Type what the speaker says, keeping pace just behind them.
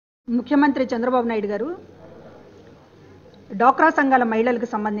ముఖ్యమంత్రి చంద్రబాబు నాయుడు గారు డ్వాక్రా సంఘాల మహిళలకు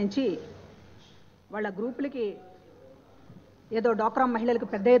సంబంధించి వాళ్ళ గ్రూపులకి ఏదో డ్వాక్రా మహిళలకు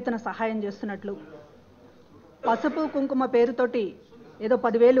పెద్ద ఎత్తున సహాయం చేస్తున్నట్లు, పసుపు కుంకుమ పేరుతోటి ఏదో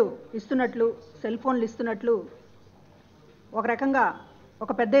 10,000 ఇస్తున్నట్లు, సెల్ ఫోన్లు ఇస్తున్నట్లు ఒక రకంగా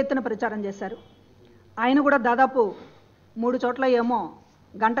ఒక పెద్ద ఎత్తున ప్రచారం చేశారు. ఆయన కూడా దాదాపు 3 చోట్ల ఏమో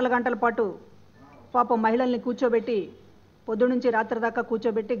గంటల పాటు పాపం మహిళల్ని కూర్చోబెట్టి పొద్దు నుంచి రాత్రి దాకా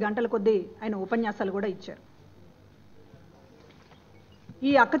కూర్చోబెట్టి గంటల కొద్దీ ఆయన ఉపన్యాసాలు కూడా ఇచ్చారు.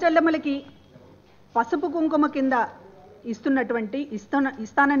 ఈ అక్క చెల్లెమ్మలకి పసుపు కుంకుమ కింద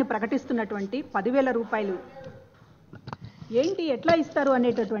ఇస్తానని ప్రకటిస్తున్నటువంటి 10,000 రూపాయలు ఏంటి, ఎట్లా ఇస్తారు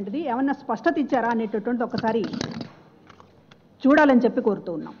అనేటటువంటిది ఏమన్నా స్పష్టత ఇచ్చారా అనేటటువంటిది ఒకసారి చూడాలని చెప్పి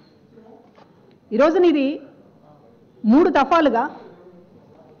కోరుతూ ఉన్నాం. ఈరోజున ఇది 3 దఫాలుగా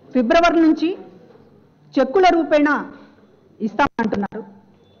ఫిబ్రవరి నుంచి చెక్కుల రూపేణా ఇస్తామంటున్నారు.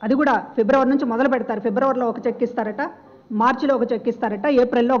 అది కూడా ఫిబ్రవరి నుంచి మొదలు పెడతారు. ఫిబ్రవరిలో ఒక చెక్ ఇస్తారట, మార్చిలో ఒక చెక్ ఇస్తారట,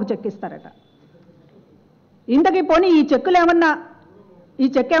 ఏప్రిల్లో ఒక చెక్ ఇస్తారట. ఇంతకీ పోనీ ఈ చెక్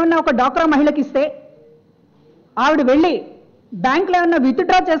ఏమన్నా ఒక డ్వాక్రా మహిళకి ఇస్తే ఆవిడ వెళ్ళి బ్యాంకులో ఏమన్నా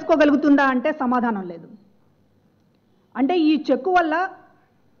విత్డ్రా చేసుకోగలుగుతుందా అంటే సమాధానం లేదు. అంటే ఈ చెక్కు వల్ల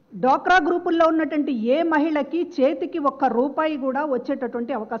డ్వాక్రా గ్రూపుల్లో ఉన్నటువంటి ఏ మహిళకి చేతికి ₹1 కూడా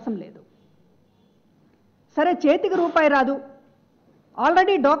వచ్చేటటువంటి అవకాశం లేదు. సరే, చేతికి రూపాయి రాదు,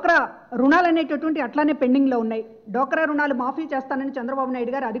 ఆల్రెడీ డ్వాక్రా రుణాలు అనేటటువంటి అట్లానే పెండింగ్లో ఉన్నాయి. డ్వాక్రా రుణాలు మాఫీ చేస్తానని చంద్రబాబు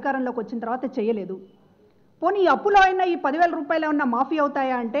నాయుడు గారు అధికారంలోకి వచ్చిన తర్వాత చేయలేదు. పోనీ ఈ అప్పులో అయినా ఈ 10,000 రూపాయలు ఏమన్నా మాఫీ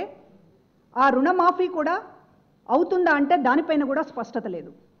అవుతాయా అంటే, ఆ రుణమాఫీ కూడా అవుతుందా అంటే దానిపైన కూడా స్పష్టత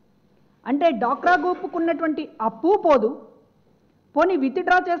లేదు. అంటే డ్వాక్రా గ్రూపుకున్నటువంటి అప్పు పోదు, పోనీ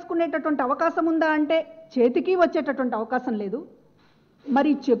విత్డ్రా చేసుకునేటటువంటి అవకాశం ఉందా అంటే చేతికి వచ్చేటటువంటి అవకాశం లేదు.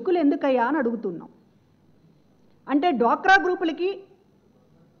 మరి చెక్కులు ఎందుకయ్యా అని అడుగుతున్నాం. అంటే డ్వాక్రా గ్రూపులకి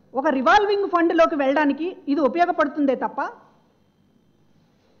ఒక రివాల్వింగ్ ఫండ్లోకి వెళ్ళడానికి ఇది ఉపయోగపడుతుందే తప్ప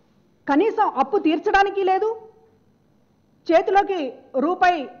కనీసం అప్పు తీర్చడానికి లేదు, చేతిలోకి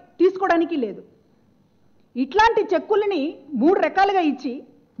రూపాయి తీసుకోవడానికి లేదు. ఇట్లాంటి చెక్కుల్ని 3 రకాలుగా ఇచ్చి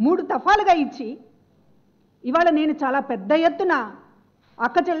 3 దఫాలుగా ఇచ్చి ఇవాళ నేను చాలా పెద్ద ఎత్తున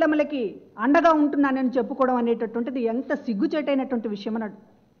అక్క చెల్లెమ్మలకి అండగా ఉంటున్నానని చెప్పుకోవడం అనేటటువంటిది ఎంత సిగ్గుచేటైనటువంటి విషయం అని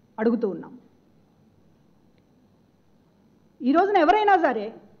అడుగుతూ ఉన్నాం. ఈ రోజున ఎవరైనా సరే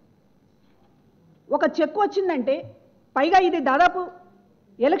ఒక చెక్ వచ్చిందంటే, పైగా ఇది దాదాపు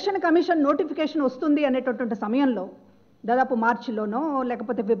ఎలక్షన్ కమిషన్ నోటిఫికేషన్ వస్తుంది అనేటటువంటి సమయంలో, దాదాపు మార్చిలోనో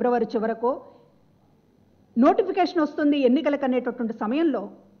లేకపోతే ఫిబ్రవరి చివరకో నోటిఫికేషన్ వస్తుంది ఎన్నికలకు అనేటటువంటి సమయంలో,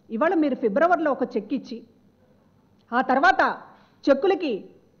 ఇవాళ మీరు ఫిబ్రవరిలో ఒక చెక్ ఇచ్చి ఆ తర్వాత చెక్కులకి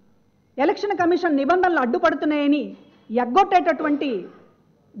ఎలక్షన్ కమిషన్ నిబంధనలు అడ్డుపడుతున్నాయని ఎగ్గొట్టేటటువంటి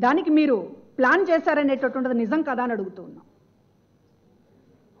దానికి మీరు ప్లాన్ చేశారనేటటువంటిది నిజం కదా అని అడుగుతూ ఉన్నాం.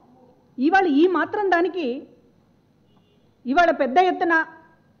 ఇవాళ ఈ మాత్రం దానికి ఇవాళ పెద్ద ఎత్తున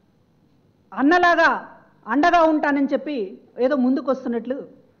అన్నలాగా అండగా ఉంటానని చెప్పి ఏదో ముందుకు వస్తున్నట్లు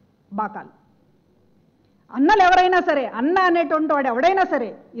బాకాలు. అన్నలు ఎవరైనా సరే, అన్న అనేటువంటి వాడు ఎవడైనా సరే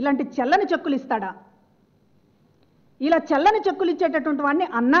ఇలాంటి చెల్లని చెక్కులు ఇస్తాడా? ఇలా చెల్లని చెక్కులు ఇచ్చేటటువంటి వాడిని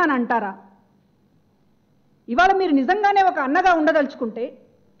అన్న అని అంటారా? ఇవాళ మీరు నిజంగానే ఒక అన్నగా ఉండదలుచుకుంటే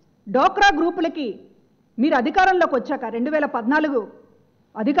డ్వాక్రా గ్రూపులకి మీరు అధికారంలోకి వచ్చాక 2014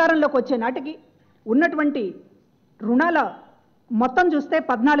 అధికారంలోకి వచ్చే నాటికి ఉన్నటువంటి రుణాల మొత్తం చూస్తే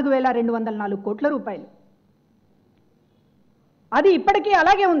 14,204 కోట్ల రూపాయలు. అది ఇప్పటికీ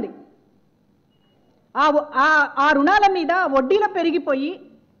అలాగే ఉంది. ఆ రుణాల మీద వడ్డీలు పెరిగిపోయి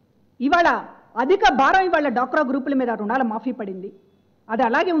ఇవాళ అధిక భారం ఇవాళ డ్వాక్రా గ్రూపుల మీద రుణాల మాఫీ పడింది. అది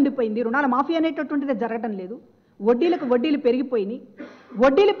అలాగే ఉండిపోయింది. రుణాల మాఫీ అనేటటువంటిది జరగడం లేదు. వడ్డీలు పెరిగిపోయినాయి.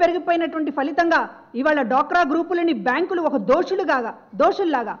 వడ్డీలు పెరిగిపోయినటువంటి ఫలితంగా ఇవాళ డ్వాక్రా గ్రూపులని బ్యాంకులు ఒక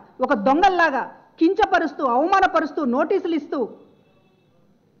దోషుల్లాగా ఒక దొంగల్లాగా కించపరుస్తూ, అవమానపరుస్తూ, నోటీసులు ఇస్తూ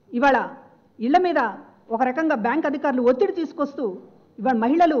ఇవాళ ఇళ్ల మీద ఒక రకంగా బ్యాంక్ అధికారులు ఒత్తిడి తీసుకొస్తూ ఇవాళ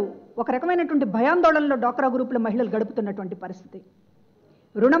మహిళలు ఒక రకమైనటువంటి భయాందోళనలో డ్వాక్రా గ్రూపుల మహిళలు గడుపుతున్నటువంటి పరిస్థితి.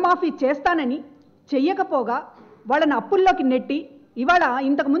 రుణమాఫీ చేస్తానని చెయ్యకపోగా వాళ్ళని అప్పుల్లోకి నెట్టి ఇవాళ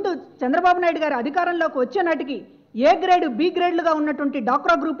ఇంతకుముందు చంద్రబాబు నాయుడు గారి అధికారంలోకి వచ్చే నాటికి ఏ గ్రేడ్, బి గ్రేడ్లుగా ఉన్నటువంటి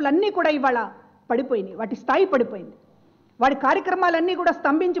డ్వాక్రా గ్రూపులన్నీ కూడా ఇవాళ పడిపోయినాయి. వాటి స్థాయి పడిపోయింది. వాటి కార్యక్రమాలన్నీ కూడా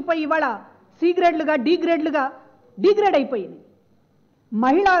స్తంభించిపోయి ఇవాళ సి గ్రేడ్లుగా, డి గ్రేడ్లుగా డిగ్రేడ్ అయిపోయినాయి.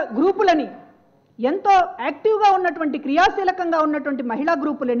 మహిళా గ్రూపులని ఎంతో యాక్టివ్గా ఉన్నటువంటి, క్రియాశీలకంగా ఉన్నటువంటి మహిళా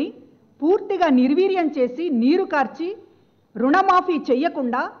గ్రూపులని పూర్తిగా నిర్వీర్యం చేసి, నీరు కార్చి, రుణమాఫీ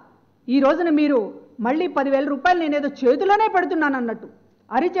చెయ్యకుండా ఈ రోజున మీరు మళ్ళీ 10,000 రూపాయలు నేనేదో చేతిలోనే పెడుతున్నాను అన్నట్టు,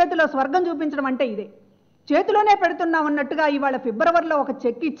 అరిచేతిలో స్వర్గం చూపించడం అంటే ఇదే. చేతిలోనే పెడుతున్నాం అన్నట్టుగా ఇవాళ ఫిబ్రవరిలో ఒక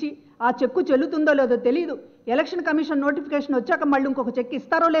చెక్ ఇచ్చి ఆ చెక్కు చెల్లుతుందో లేదో తెలియదు. ఎలక్షన్ కమిషన్ నోటిఫికేషన్ వచ్చాక మళ్ళీ ఇంకొక చెక్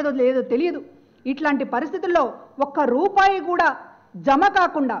ఇస్తారో లేదో తెలియదు. ఇట్లాంటి పరిస్థితుల్లో ఒక్క రూపాయి కూడా జమ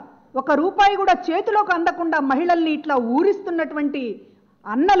కాకుండా, ఒక్క రూపాయి కూడా చేతిలోకి అందకుండా మహిళల్ని ఇట్లా ఊరిస్తున్నటువంటి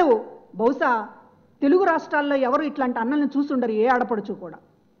అన్నలు బహుశా తెలుగు రాష్ట్రాల్లో ఎవరు ఇట్లాంటి అన్నల్ని చూసుండరు, ఏ ఆడపడుచు కూడా.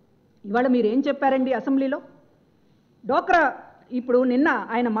 ఇవాళ మీరు ఏం చెప్పారండి అసెంబ్లీలో? డోక్రా ఇప్పుడు నిన్న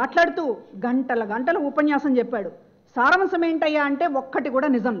ఆయన మాట్లాడుతూ గంటల ఉపన్యాసం చెప్పాడు. సారాంశం ఏంటయ్యా అంటే ఒక్కటి కూడా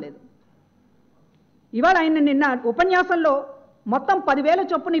నిజం లేదు. ఇవాళ ఆయన నిన్న ఉపన్యాసంలో మొత్తం 10,000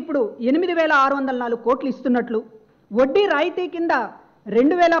 చొప్పున ఇప్పుడు 8,604 కోట్లు ఇస్తున్నట్లు, వడ్డీ రాయితీ కింద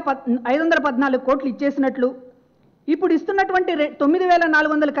 2,514 కోట్లు ఇచ్చేసినట్లు, ఇప్పుడు ఇస్తున్నటువంటి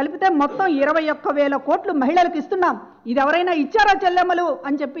 9,400 కలిపితే మొత్తం 21,000 కోట్లు మహిళలకు ఇస్తున్నాం. ఇది ఎవరైనా ఇచ్చారా చెల్లెమ్మలు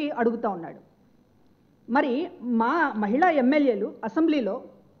అని చెప్పి అడుగుతూ ఉన్నాడు. మరి మా మహిళా ఎమ్మెల్యేలు అసెంబ్లీలో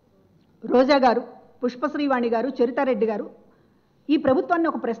రోజా గారు, పుష్పశ్రీవాణి గారు, చరితారెడ్డి గారు ఈ ప్రభుత్వాన్ని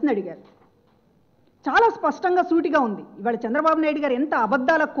ఒక ప్రశ్న అడిగారు. చాలా స్పష్టంగా సూటిగా ఉంది. ఇవాళ చంద్రబాబు నాయుడు గారు ఎంత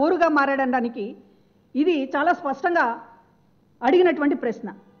అబద్ధాల కోరుగా మారాడడానికి ఇది చాలా స్పష్టంగా అడిగినటువంటి ప్రశ్న.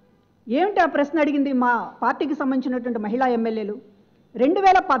 ఏమిటి ఆ ప్రశ్న అడిగింది మా పార్టీకి సంబంధించినటువంటి మహిళా ఎమ్మెల్యేలు?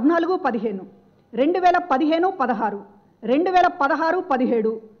 2014-15, 2015-16,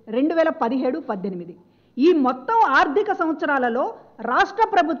 2016-17, 2017-18 ఈ మొత్తం ఆర్థిక సంవత్సరాలలో రాష్ట్ర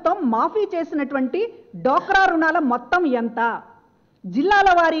ప్రభుత్వం మాఫీ చేసినటువంటి డోక్రా రుణాల మొత్తం ఎంత? జిల్లాల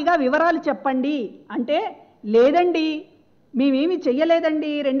వారీగా వివరాలు చెప్పండి అంటే, లేదండి మేమేమి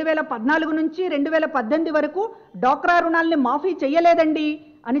చెయ్యలేదండి, 2014 నుంచి 2018 వరకు డోక్రా రుణాలని మాఫీ చెయ్యలేదండి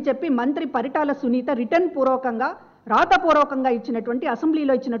అని చెప్పి మంత్రి పరిటాల సునీత రిటర్న్ పూర్వకంగా, రాతపూర్వకంగా ఇచ్చినటువంటి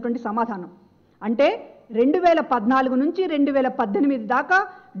అసెంబ్లీలో ఇచ్చినటువంటి సమాధానం. అంటే 2014 నుంచి 2018 దాకా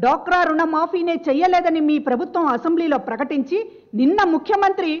డోక్రా రుణమాఫీనే చెయ్యలేదని మీ ప్రభుత్వం అసెంబ్లీలో ప్రకటించి, నిన్న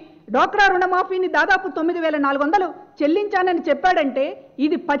ముఖ్యమంత్రి డోక్రా రుణమాఫీని దాదాపు 9,400 చెల్లించానని చెప్పాడంటే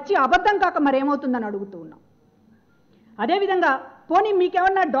ఇది పచ్చి అబద్ధం కాక మరేమవుతుందని అడుగుతూ ఉన్నాం. అదేవిధంగా పోనీ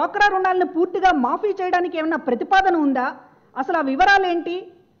మీకేమన్నా డోక్రా రుణాలను పూర్తిగా మాఫీ చేయడానికి ఏమన్నా ప్రతిపాదన ఉందా, అసలు ఆ వివరాలు ఏంటి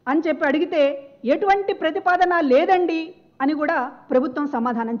అని చెప్పి అడిగితే ఎటువంటి ప్రతిపాదన లేదండి అని కూడా ప్రభుత్వం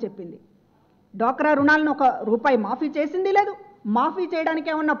సమాధానం చెప్పింది. డోక్రా రుణాలను ₹1 మాఫీ చేసింది లేదు. మాఫీ చేయడానికి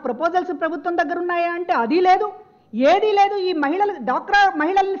ఏమన్నా ప్రపోజల్స్ ప్రభుత్వం దగ్గర ఉన్నాయా అంటే అది లేదు, ఏదీ లేదు. ఈ డోక్రా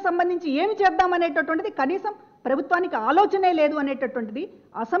మహిళలకు సంబంధించి ఏమి చేద్దామనేటటువంటిది కనీసం ప్రభుత్వానికి ఆలోచనే లేదు అనేటటువంటిది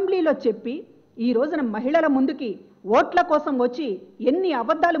అసెంబ్లీలో చెప్పి, ఈ రోజున మహిళల ముందుకి ఓట్ల కోసం వచ్చి ఎన్ని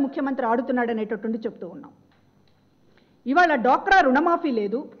అబద్ధాలు ముఖ్యమంత్రి ఆడుతున్నాడు అనేటటువంటి చెప్తూ ఉన్నాం. ఇవాళ డోక్రా రుణమాఫీ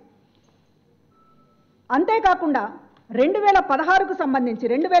లేదు. అంతేకాకుండా 2016కు సంబంధించి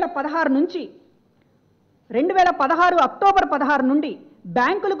 2016 నుంచి 2016 అక్టోబర్ 16 నుండి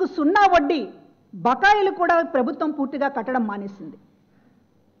బ్యాంకులకు 0 వడ్డీ బకాయిలు కూడా ప్రభుత్వం పూర్తిగా కట్టడం మానేసింది.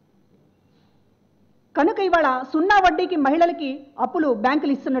 కనుక ఇవాళ 0 వడ్డీకి మహిళలకి అప్పులు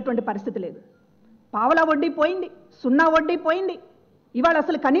బ్యాంకులు ఇస్తున్నటువంటి పరిస్థితి లేదు. పావలా వడ్డీ పోయింది, 0 వడ్డీ పోయింది. ఇవాళ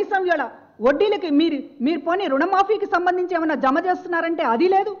అసలు కనీసం ఇవాళ వడ్డీలకి మీరు పోనీ రుణమాఫీకి సంబంధించి ఏమైనా జమ చేస్తున్నారంటే అది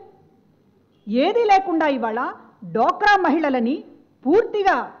లేదు, ఏదీ లేకుండా ఇవాళ డోక్రా మహిళలని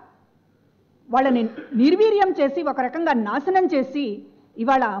పూర్తిగా వాళ్ళని నిర్వీర్యం చేసి ఒక రకంగా నాశనం చేసి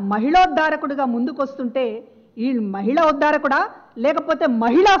ఇవాళ మహిళోద్ధారకుడుగా ముందుకొస్తుంటే, ఈ మహిళా ఉద్ధారకుడా లేకపోతే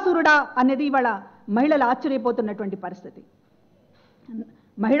మహిళాసురుడా అనేది ఇవాళ మహిళలు ఆశ్చర్యపోతున్నటువంటి పరిస్థితి.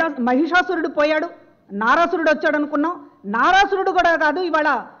 మహిషాసురుడు పోయాడు, నారాసురుడు వచ్చాడు అనుకున్నాం. నారాసురుడు కూడా కాదు, ఇవాళ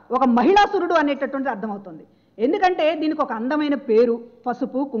ఒక మహిళాసురుడు అనేటటువంటిది అర్థమవుతుంది. ఎందుకంటే దీనికి ఒక అందమైన పేరు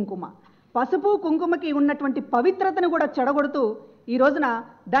పసుపు కుంకుమ. పసుపు కుంకుమకి ఉన్నటువంటి పవిత్రతను కూడా చెడగొడుతూ ఈ రోజున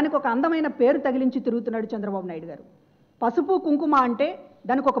దానికి ఒక అందమైన పేరు తగిలించి తిరుగుతున్నాడు చంద్రబాబు నాయుడు గారు. పసుపు కుంకుమ అంటే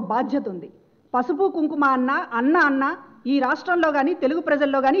దానికి ఒక బాధ్యత ఉంది. పసుపు కుంకుమ అన్న ఈ రాష్ట్రంలో కానీ, తెలుగు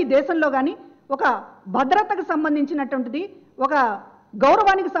ప్రజల్లో కానీ, ఈ దేశంలో కానీ ఒక భద్రతకు సంబంధించినటువంటిది, ఒక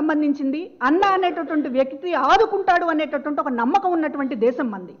గౌరవానికి సంబంధించింది. అన్న అనేటటువంటి వ్యక్తి ఆదుకుంటాడు అనేటటువంటి ఒక నమ్మకం ఉన్నటువంటి దేశం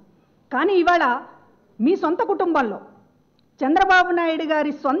మంది. కానీ ఇవాళ మీ సొంత కుటుంబంలో, చంద్రబాబు నాయుడు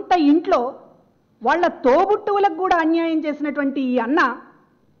గారి సొంత ఇంట్లో వాళ్ళ తోబుట్టువులకు కూడా అన్యాయం చేసినటువంటి ఈ అన్న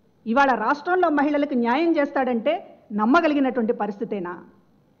ఇవాళ రాష్ట్రంలో మహిళలకు న్యాయం చేస్తాడంటే నమ్మగలిగినటువంటి పరిస్థితేనా?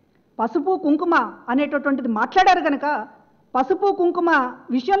 పసుపు కుంకుమ అనేటటువంటిది మాట్లాడారు కనుక పసుపు కుంకుమ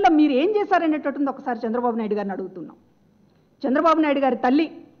విషయంలో మీరు ఏం చేశారనేటటువంటి ఒకసారి చంద్రబాబు నాయుడు గారిని అడుగుతున్నాం. చంద్రబాబు నాయుడు గారి తల్లి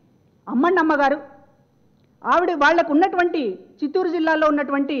అమ్మన్నమ్మ గారు, ఆవిడ వాళ్లకు ఉన్నటువంటి చిత్తూరు జిల్లాలో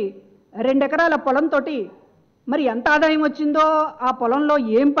ఉన్నటువంటి 2 ఎకరాల పొలంతో మరి ఎంత ఆదాయం వచ్చిందో, ఆ పొలంలో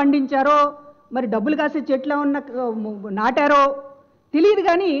ఏం పండించారో, మరి డబ్బులు కాసే చెట్లు నాటారో తెలియదు.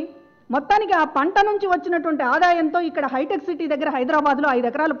 కానీ మొత్తానికి ఆ పంట నుంచి వచ్చినటువంటి ఆదాయంతో ఇక్కడ హైటెక్ సిటీ దగ్గర హైదరాబాద్లో 5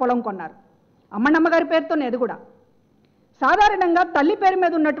 ఎకరాల పొలం కొన్నారు. అమ్మన్నమ్మ గారి పేరుతోనే. అది కూడా సాధారణంగా తల్లి పేరు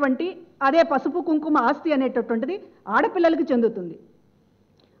మీద ఉన్నటువంటి అదే పసుపు కుంకుమ ఆస్తి అనేటటువంటిది ఆడపిల్లలకు చెందుతుంది.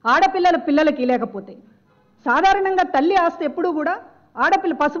 పిల్లలకి లేకపోతే సాధారణంగా తల్లి ఆస్తి ఎప్పుడూ కూడా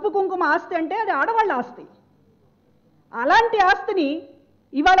ఆడపిల్ల పసుపు కుంకుమ ఆస్తి అంటే అది ఆడవాళ్ళ ఆస్తి. అలాంటి ఆస్తిని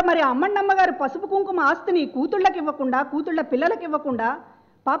ఇవాళ మరి అమ్మన్నమ్మ గారు పసుపు కుంకుమ ఆస్తిని కూతుళ్ళకి ఇవ్వకుండా, కూతుళ్ళ పిల్లలకి ఇవ్వకుండా,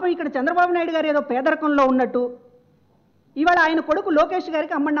 పాపం ఇక్కడ చంద్రబాబు నాయుడు గారు ఏదో పేదరికంలో ఉన్నట్టు ఇవాళ ఆయన కొడుకు లోకేష్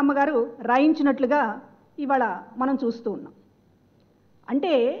గారికి అమ్మన్నమ్మ గారు రాయించినట్లుగా ఇవాళ మనం చూస్తూ ఉన్నాం.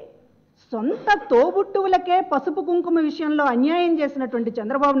 అంటే సొంత తోబుట్టువులకే పసుపు కుంకుమ విషయంలో అన్యాయం చేసినటువంటి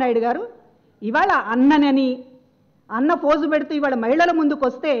చంద్రబాబు నాయుడు గారు ఇవాళ అన్న పోజు పెడుతూ ఇవాళ మహిళల ముందుకు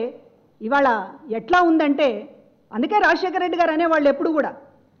వస్తే ఇవాళ ఎట్లా ఉందంటే, అందుకే రాజశేఖర రెడ్డి గారు అనేవాళ్ళు ఎప్పుడు కూడా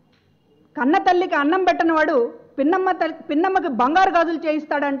కన్న తల్లికి అన్నం పెట్టని వాడు పిన్నమ్మకి బంగారు గాజులు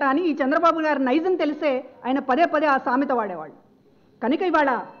చేయిస్తాడంట అని ఈ చంద్రబాబు గారి నైజం తెలిసే ఆయన పదే పదే ఆ సామెత వాడేవాళ్ళు. కనుక ఇవాళ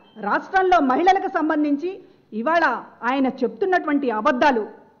రాష్ట్రంలో మహిళలకు సంబంధించి ఇవాళ ఆయన చెప్తున్నటువంటి అబద్ధాలు,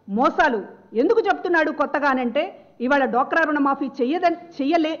 మోసాలు ఎందుకు చెప్తున్నాడు కొత్తగానంటే, ఇవాళ డ్వాక్రా రుణమాఫీ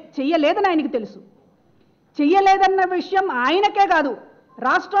చెయ్యలేదని ఆయనకు తెలుసు. చెయ్యలేదన్న విషయం ఆయనకే కాదు,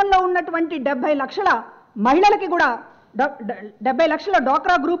 రాష్ట్రంలో ఉన్నటువంటి 70 లక్షల మహిళలకి కూడా 70 లక్షల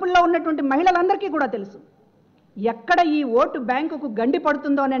డ్వాక్రా గ్రూపుల్లో ఉన్నటువంటి మహిళలందరికీ కూడా తెలుసు. ఎక్కడ ఈ ఓటు బ్యాంకుకు గండి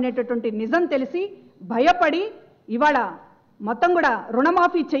పడుతుందో అనేటటువంటి నిజం తెలిసి భయపడి ఇవాళ మొత్తం కూడా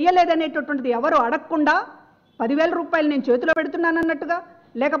రుణమాఫీ చెయ్యలేదనేటటువంటిది ఎవరు అడగకుండా 10,000 రూపాయలు నేను చేతిలో పెడుతున్నానన్నట్టుగా,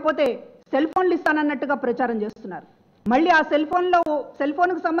 లేకపోతే సెల్ ఫోన్లు ఇస్తానన్నట్టుగా ప్రచారం చేస్తున్నారు. మళ్ళీ ఆ సెల్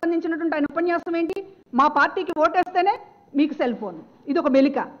ఫోన్కు సంబంధించినటువంటి ఆయన ఉపన్యాసం ఏంటి, మా పార్టీకి ఓటేస్తేనే మీకు సెల్ ఫోన్, ఇది ఒక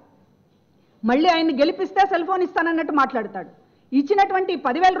మెలిక. మళ్ళీ ఆయన్ని గెలిపిస్తే సెల్ ఫోన్ ఇస్తానన్నట్టు మాట్లాడతాడు. ఇచ్చినటువంటి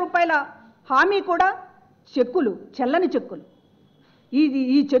 10,000 రూపాయల హామీ కూడా చెక్కులు, చెల్లని చెక్కులు.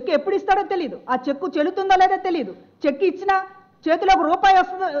 ఈ చెక్కు ఎప్పుడు ఇస్తాడో తెలియదు, ఆ చెక్కు చెల్లుతుందో లేదో తెలియదు, చెక్కు ఇచ్చినా చేతిలో రూపాయి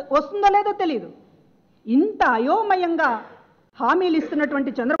వస్తుందో లేదో తెలియదు. ఇంత అయోమయంగా హామీలు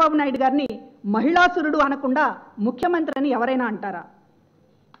ఇస్తున్నటువంటి చంద్రబాబు నాయుడు గారిని మహిళాసురుడు అనకుండా ముఖ్యమంత్రి అని ఎవరైనా అంటారా?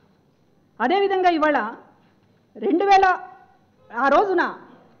 అదేవిధంగా ఇవాళ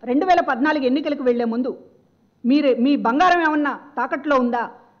 2014 ఎన్నికలకు వెళ్లే ముందు మీ బంగారం ఏమన్నా తాకట్లో ఉందా,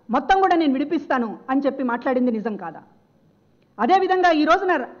 మొత్తం కూడా నేను విడిపిస్తాను అని చెప్పి మాట్లాడింది నిజం కాదా? అదేవిధంగా ఈ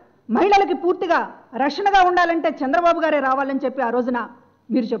రోజున మహిళలకి పూర్తిగా రక్షణగా ఉండాలంటే చంద్రబాబు గారే రావాలని చెప్పి ఆ రోజున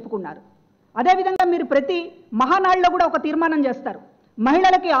మీరు చెప్పుకున్నారు. అదేవిధంగా మీరు ప్రతి మహానాడులో కూడా ఒక తీర్మానం చేస్తారు,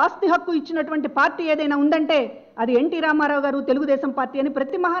 మహిళలకి ఆస్తి హక్కు ఇచ్చినటువంటి పార్టీ ఏదైనా ఉందంటే అది ఎన్టీ రామారావు గారు, తెలుగుదేశం పార్టీ అని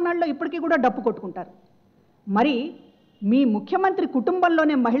ప్రతి మహానాడులో ఇప్పటికీ కూడా డప్పు కొట్టుకుంటారు. మరి మీ ముఖ్యమంత్రి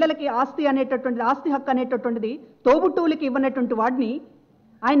కుటుంబంలోనే మహిళలకి ఆస్తి హక్కు అనేటటువంటిది తోబుట్టువులకి ఇవ్వనటువంటి వాడిని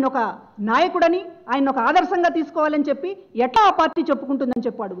ఆయన ఒక నాయకుడని, ఆయన ఒక ఆదర్శంగా తీసుకోవాలని చెప్పి ఎట్లా ఆ పార్టీ చెప్పుకుంటుందని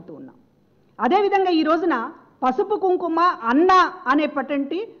చెప్పి అడుగుతూ ఉన్నాం. అదేవిధంగా ఈ రోజున పసుపు కుంకుమ, అన్న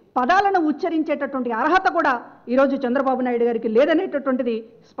అనేటటువంటి పదాలను ఉచ్చరించేటటువంటి అర్హత కూడా ఈరోజు చంద్రబాబు నాయుడు గారికి లేదనేటటువంటిది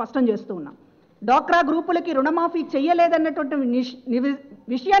స్పష్టం చేస్తూ ఉన్నాం. డ్వాక్రా గ్రూపులకి రుణమాఫీ చెయ్యలేదన్నటువంటి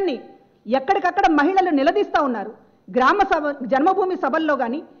విషయాన్ని ఎక్కడికక్కడ మహిళలు నిలదీస్తూ ఉన్నారు. జన్మభూమి సభల్లో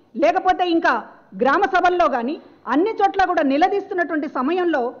కానీ, లేకపోతే ఇంకా గ్రామ సభల్లో కానీ అన్ని చోట్ల కూడా నిలదీస్తున్నటువంటి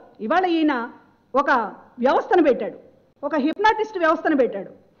సమయంలో ఇవాళ ఈయన ఒక వ్యవస్థను పెట్టాడు, ఒక హిప్నాటిస్ట్ వ్యవస్థను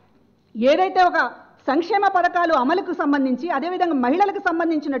పెట్టాడు. ఏదైతే ఒక సంక్షేమ పథకాలు అమలుకు సంబంధించి, అదేవిధంగా మహిళలకు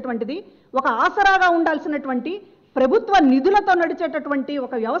సంబంధించినటువంటిది ఒక ఆసరాగా ఉండాల్సినటువంటి ప్రభుత్వ నిధులతో నడిచేటటువంటి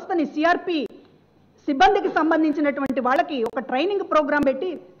ఒక వ్యవస్థని సిఆర్పి సిబ్బందికి సంబంధించినటువంటి వాళ్ళకి ఒక ట్రైనింగ్ ప్రోగ్రాం పెట్టి,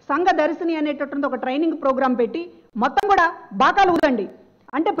 సంఘ దర్శిని అనేటటువంటి ఒక ట్రైనింగ్ ప్రోగ్రాం పెట్టి మొత్తం కూడా బాకాలు ఊదండి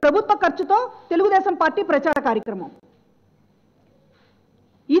అంటే ప్రభుత్వ ఖర్చుతో తెలుగుదేశం పార్టీ ప్రచార కార్యక్రమం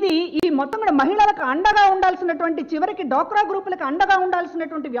ఇది. ఈ మొత్తం కూడా మహిళలకు అండగా ఉండాల్సినటువంటి, చివరికి డ్వాక్రా గ్రూపులకు అండగా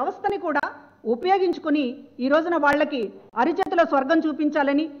ఉండాల్సినటువంటి వ్యవస్థని కూడా ఉపయోగించుకుని ఈ రోజున వాళ్ళకి అరిచేతిలో స్వర్గం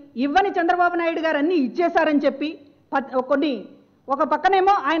చూపించాలని, ఇవ్వని చంద్రబాబు నాయుడు గారు అన్నీ ఇచ్చేశారని చెప్పి ఒక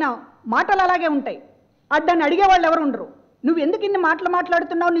పక్కనేమో ఆయన మాటలు అలాగే ఉంటాయి, అడ్డని అడిగే వాళ్ళు ఎవరు ఉండరు. నువ్వు ఎందుకు ఇన్ని మాటలు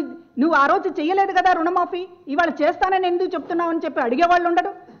మాట్లాడుతున్నావు, నువ్వు ఆ రోజు చేయలేదు కదా రుణమాఫీ, ఇవాళ చేస్తానని ఎందుకు చెప్తున్నావు అని చెప్పి అడిగేవాళ్ళు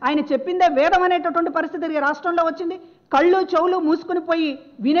ఉండడు. ఆయన చెప్పిందే వేదం అనేటటువంటి పరిస్థితి రాష్ట్రంలో వచ్చింది. కళ్ళు చెవులు మూసుకుని పోయి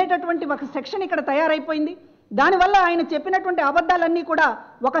వినేటటువంటి ఒక సెక్షన్ ఇక్కడ తయారైపోయింది. దానివల్ల ఆయన చెప్పినటువంటి అబద్ధాలన్నీ కూడా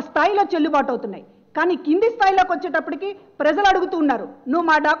ఒక స్థాయిలో చెల్లుబాటు అవుతున్నాయి. కానీ కింది స్థాయిలోకి వచ్చేటప్పటికి ప్రజలు అడుగుతూ ఉన్నారు, నువ్వు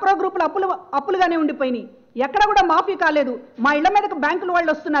మా డ్వాక్రా గ్రూపులు అప్పులుగానే ఉండిపోయినాయి, ఎక్కడ కూడా మాఫీ కాలేదు, మా ఇళ్ల మీదకి బ్యాంకుల వాళ్ళు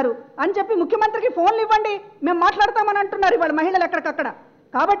వస్తున్నారు అని చెప్పి ముఖ్యమంత్రికి ఫోన్లు ఇవ్వండి మేము మాట్లాడతామని అంటున్నారు ఇవాళ మహిళలు ఎక్కడికక్కడ.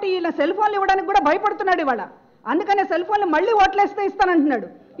 కాబట్టి ఈయన సెల్ ఫోన్లు ఇవ్వడానికి కూడా భయపడుతున్నాడు ఇవాళ. అందుకనే సెల్ ఫోన్లు మళ్ళీ ఓట్లేస్తే ఇస్తానంటున్నాడు.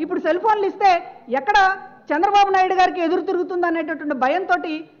 ఇప్పుడు సెల్ ఫోన్లు ఇస్తే ఎక్కడ చంద్రబాబు నాయుడు గారికి ఎదురు తిరుగుతుంది అనేటటువంటి భయంతో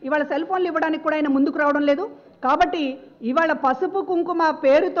ఇవాళ సెల్ ఫోన్లు ఇవ్వడానికి కూడా ఆయన ముందుకు రావడం లేదు. కాబట్టి ఇవాళ పసుపు కుంకుమ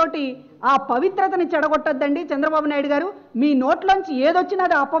పేరుతోటి ఆ పవిత్రతని చెడగొట్టొద్దండి చంద్రబాబు నాయుడు గారు. మీ నోట్లోంచి ఏదొచ్చినా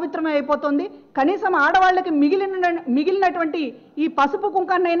అది అపవిత్రమే అయిపోతుంది. కనీసం ఆడవాళ్ళకి మిగిలినటువంటి ఈ పసుపు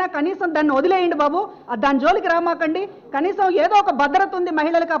కుంకాన్నైనా కనీసం దాన్ని వదిలేయండి బాబు, దాని జోలికి రామాకండి. కనీసం ఏదో ఒక భద్రత ఉంది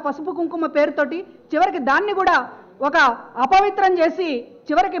మహిళలకు ఆ పసుపు కుంకుమ పేరుతోటి. చివరికి దాన్ని కూడా ఒక అపవిత్రం చేసి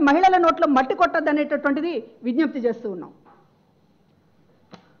చివరికి మహిళల నోట్లో మట్టి కొట్టొద్దనేటటువంటిది విజ్ఞప్తి చేస్తూ ఉన్నాం.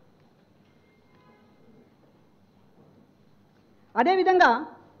 అదేవిధంగా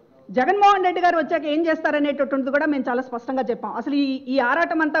జగన్మోహన్ రెడ్డి గారు వచ్చాక ఏం చేస్తారనేటటువంటిది కూడా మేము చాలా స్పష్టంగా చెప్పాం. అసలు ఈ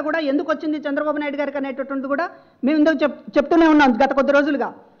ఆరాటం అంతా కూడా ఎందుకు వచ్చింది చంద్రబాబు నాయుడు గారికి అనేటటువంటిది కూడా మేము ఇందుకు చెప్తూనే ఉన్నాం గత కొద్ది రోజులుగా.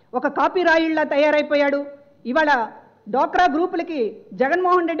 ఒక కాపీ రాయిళ్లా తయారైపోయాడు. ఇవాళ డ్వాక్రా గ్రూపులకి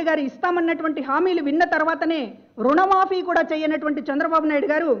జగన్మోహన్ రెడ్డి గారు ఇస్తామన్నటువంటి హామీలు విన్న తర్వాతనే రుణమాఫీ కూడా చేయనటువంటి చంద్రబాబు నాయుడు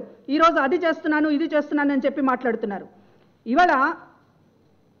గారు ఈరోజు అది చేస్తున్నాను ఇది చేస్తున్నాను అని చెప్పి మాట్లాడుతున్నారు. ఇవాళ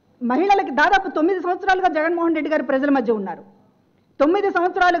మహిళలకి దాదాపు 9 సంవత్సరాలుగా జగన్మోహన్ రెడ్డి గారు ప్రజల మధ్య ఉన్నారు. 9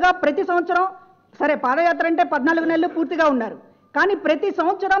 సంవత్సరాలుగా ప్రతి సంవత్సరం సరే పాదయాత్ర అంటే 14 నెలలు పూర్తిగా ఉన్నారు. కానీ ప్రతి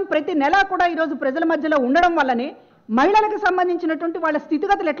సంవత్సరం ప్రతి నెల కూడా ఈరోజు ప్రజల మధ్యలో ఉండడం వల్లనే మహిళలకు సంబంధించినటువంటి వాళ్ళ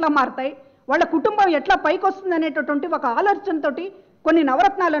స్థితిగతులు ఎట్లా మారుతాయి, వాళ్ళ కుటుంబం ఎట్లా పైకి వస్తుంది అనేటటువంటి ఒక ఆలోచనతోటి కొన్ని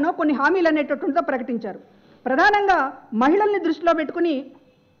నవరత్నాలను కొన్ని హామీలు అనేటటువంటితో ప్రకటించారు. ప్రధానంగా మహిళల్ని దృష్టిలో పెట్టుకుని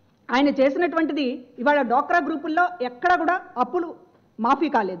ఆయన చేసినటువంటిది ఇవాళ డ్వాక్రా గ్రూపుల్లో ఎక్కడ కూడా అప్పులు మాఫీ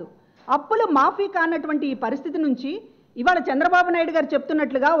కాలేదు. అప్పులు మాఫీ కానటువంటి ఈ పరిస్థితి నుంచి ఇవాళ చంద్రబాబు నాయుడు గారు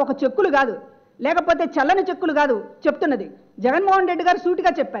చెప్తున్నట్లుగా ఒక చెక్కులు కాదు, లేకపోతే చల్లని చెక్కులు కాదు చెప్తున్నది. జగన్మోహన్ రెడ్డి గారు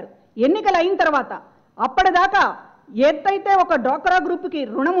సూటిగా చెప్పారు, ఎన్నికలు అయిన తర్వాత అప్పటిదాకా ఏదైతే ఒక డ్వాక్రా గ్రూప్కి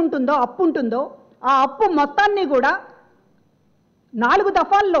రుణం ఉంటుందో అప్పు ఉంటుందో ఆ అప్పు మొత్తాన్ని కూడా 4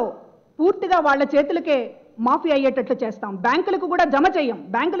 దఫాల్లో పూర్తిగా వాళ్ళ చేతులకే మాఫీ అయ్యేటట్లు చేస్తాం. బ్యాంకులకు కూడా జమ చేయం.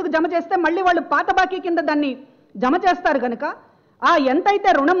 బ్యాంకులకు జమ చేస్తే మళ్ళీ వాళ్ళు పాత బాకీ కింద దాన్ని జమ చేస్తారు కనుక ఆ ఎంతైతే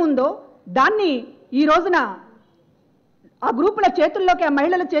రుణం ఉందో దాన్ని ఈ రోజున ఆ గ్రూపుల చేతుల్లోకి ఆ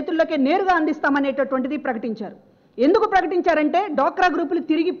మహిళల చేతుల్లోకి నేరుగా అందిస్తామనేటటువంటిది ప్రకటించారు. ఎందుకు ప్రకటించారంటే డ్వాక్రా గ్రూపులు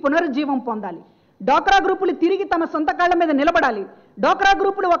తిరిగి పునరుజ్జీవం పొందాలి, డ్వాక్రా గ్రూపులు తిరిగి తమ సొంత కాళ్ళ మీద నిలబడాలి, డ్వాక్రా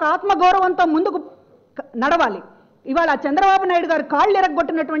గ్రూపులు ఒక ఆత్మగౌరవంతో ముందుకు నడవాలి. ఇవాళ చంద్రబాబు నాయుడు గారు కాళ్ళు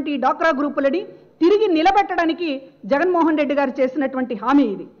ఎరగొట్టినటువంటి డ్వాక్రా గ్రూపులని తిరిగి నిలబెట్టడానికి జగన్మోహన్ రెడ్డి గారు చేసినటువంటి హామీ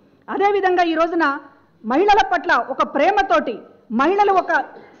ఇది. అదేవిధంగా ఈ రోజున మహిళల పట్ల ఒక ప్రేమతోటి మహిళలు ఒక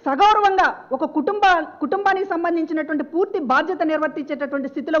సగౌరవంగా ఒక కుటుంబానికి సంబంధించినటువంటి పూర్తి బాధ్యత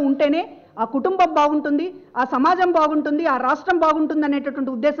నిర్వర్తించేటటువంటి స్థితిలో ఉంటేనే ఆ కుటుంబం బాగుంటుంది, ఆ సమాజం బాగుంటుంది, ఆ రాష్ట్రం బాగుంటుంది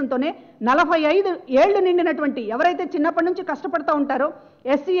అనేటటువంటి ఉద్దేశంతోనే 45 ఏళ్లు నిండినటువంటి ఎవరైతే చిన్నప్పటి నుంచి కష్టపడుతూ ఉంటారో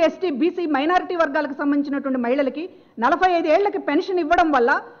ఎస్సీ ఎస్టీ బీసీ మైనారిటీ వర్గాలకు సంబంధించినటువంటి మహిళలకి 45 ఏళ్లకి పెన్షన్ ఇవ్వడం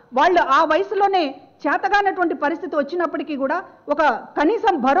వల్ల వాళ్ళు ఆ వయసులోనే చేతగానటువంటి పరిస్థితి వచ్చినప్పటికీ కూడా ఒక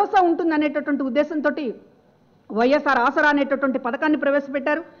కనీసం భరోసా ఉంటుందనేటటువంటి ఉద్దేశంతో వైఎస్ఆర్ ఆసరా అనేటటువంటి పథకాన్ని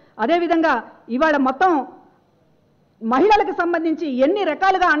ప్రవేశపెట్టారు. అదేవిధంగా ఇవాళ మొత్తం మహిళలకు సంబంధించి ఎన్ని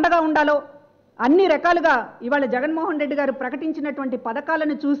రకాలుగా అండగా ఉండాలో అన్ని రకాలుగా ఇవాళ జగన్మోహన్ రెడ్డి గారు ప్రకటించినటువంటి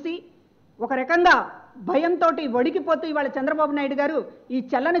పథకాలను చూసి ఒక రకంగా భయంతో వణికిపోతూ ఇవాళ చంద్రబాబు నాయుడు గారు ఈ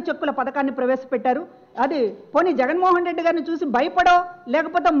చల్లని చెక్కుల పథకాన్ని ప్రవేశపెట్టారు. అది పోనీ జగన్మోహన్ రెడ్డి గారిని చూసి భయపడో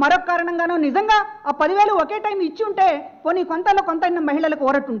లేకపోతే మరొక కారణంగానో నిజంగా ఆ 10,000 ఒకే టైం ఇచ్చి ఉంటే పోనీ కొంత మహిళలకు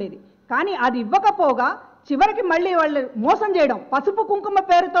ఊరటుండేది. కానీ అది ఇవ్వకపోగా చివరికి మళ్ళీ వాళ్ళు మోసం చేయడం, పసుపు కుంకుమ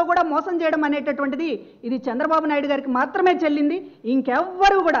పేరుతో కూడా మోసం చేయడం అనేటటువంటిది ఇది చంద్రబాబు నాయుడు గారికి మాత్రమే చెల్లింది.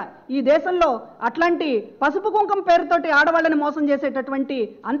 ఇంకెవ్వరూ కూడా ఈ దేశంలో అట్లాంటి పసుపు కుంకుమ పేరుతోటి ఆడవాళ్ళని మోసం చేసేటటువంటి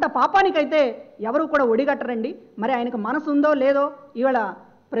అంత పాపానికైతే ఎవరు కూడా ఒడిగట్టరండి. మరి ఆయనకు మనసు ఉందో లేదో ఇవాళ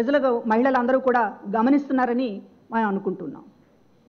ప్రజలకు మహిళలందరూ కూడా గమనిస్తున్నారని మనం అనుకుంటున్నాం.